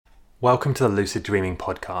Welcome to the Lucid Dreaming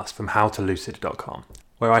podcast from howtolucid.com,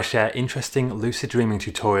 where I share interesting lucid dreaming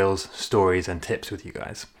tutorials, stories, and tips with you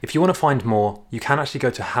guys. If you want to find more, you can actually go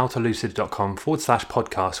to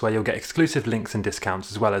howtolucid.com/podcast, where you'll get exclusive links and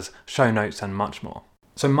discounts, as well as show notes and much more.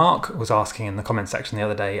 So Mark was asking in the comment section the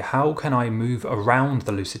other day, how can I move around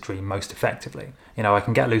the lucid dream most effectively? You know, I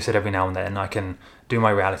can get lucid every now and then, I can do my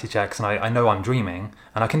reality checks, and I know I'm dreaming,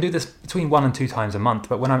 and I can do this between 1 and 2 times a month,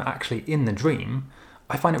 but when I'm actually in the dream,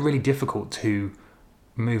 I find it really difficult to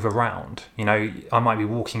move around. You know, I might be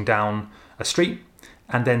walking down a street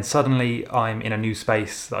and then suddenly I'm in a new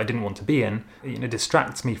space that I didn't want to be in. It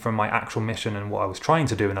distracts me from my actual mission and what I was trying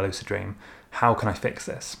to do in a lucid dream. How can I fix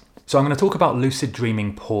this? So I'm going to talk about lucid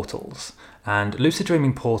dreaming portals. And lucid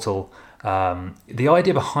dreaming portal, the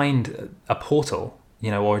idea behind a portal,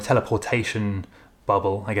 you know, or a teleportation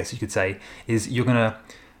bubble, I guess you could say, is you're going to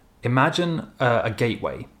imagine a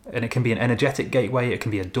gateway, and it can be an energetic gateway, it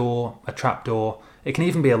can be a door, a trap door, it can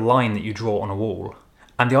even be a line that you draw on a wall.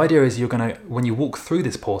 And the idea is when you walk through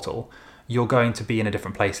this portal, you're going to be in a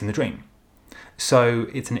different place in the dream. So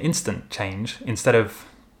it's an instant change. Instead of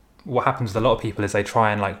what happens with a lot of people is they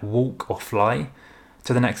try and walk or fly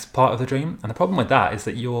to the next part of the dream. And the problem with that is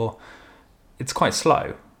that it's quite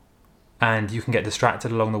slow and you can get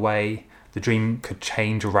distracted along the way. The dream could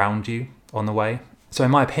change around you on the way. So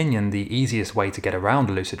in my opinion, the easiest way to get around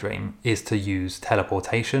a lucid dream is to use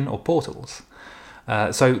teleportation or portals.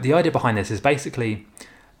 So the idea behind this is basically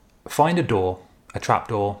find a door, a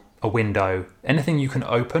trapdoor, a window, anything you can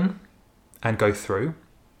open and go through,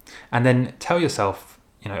 and then tell yourself,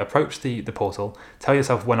 approach the portal, tell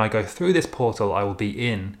yourself, when I go through this portal, I will be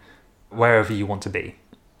in wherever you want to be.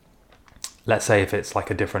 Let's say if it's like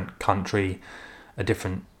a different country, a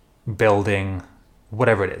different building,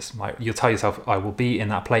 whatever it is, you'll tell yourself, I will be in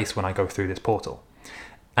that place when I go through this portal.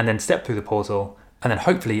 And then step through the portal, and then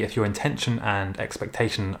hopefully if your intention and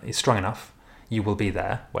expectation is strong enough, you will be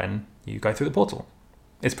there when you go through the portal.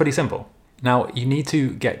 It's pretty simple. Now, you need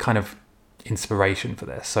to get kind of inspiration for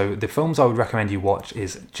this. So the films I would recommend you watch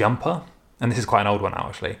is Jumper, and this is quite an old one now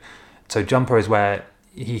actually. So Jumper is where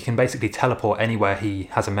he can basically teleport anywhere he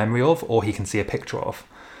has a memory of or he can see a picture of.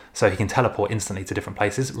 So he can teleport instantly to different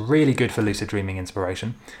places. Really good for lucid dreaming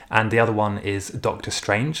inspiration. And the other one is Doctor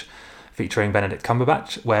Strange, featuring Benedict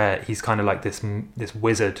Cumberbatch, where he's kind of like this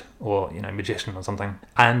wizard or magician or something.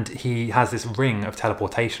 And he has this ring of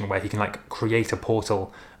teleportation where he can create a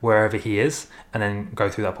portal wherever he is and then go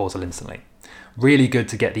through that portal instantly. Really good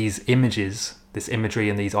to get these images, this imagery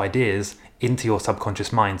and these ideas into your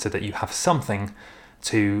subconscious mind so that you have something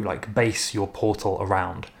to base your portal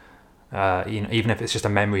around. Even if it's just a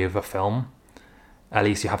memory of a film, at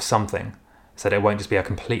least you have something so that it won't just be a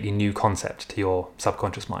completely new concept to your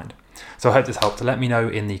subconscious mind. So I hope this helped. Let me know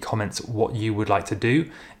in the comments what you would like to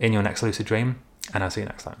do in your next lucid dream, and I'll see you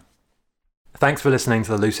next time. Thanks for listening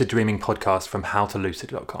to the Lucid Dreaming podcast from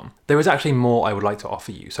howtolucid.com. There is actually more I would like to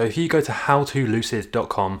offer you. So if you go to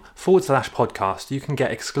howtolucid.com/podcast, you can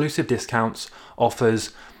get exclusive discounts,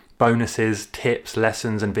 offers, bonuses, tips,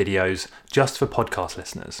 lessons, and videos just for podcast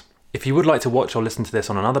listeners. If you would like to watch or listen to this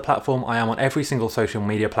on another platform, I am on every single social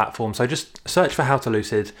media platform, so just search for How to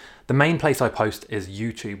Lucid. The main place I post is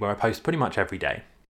YouTube, where I post pretty much every day.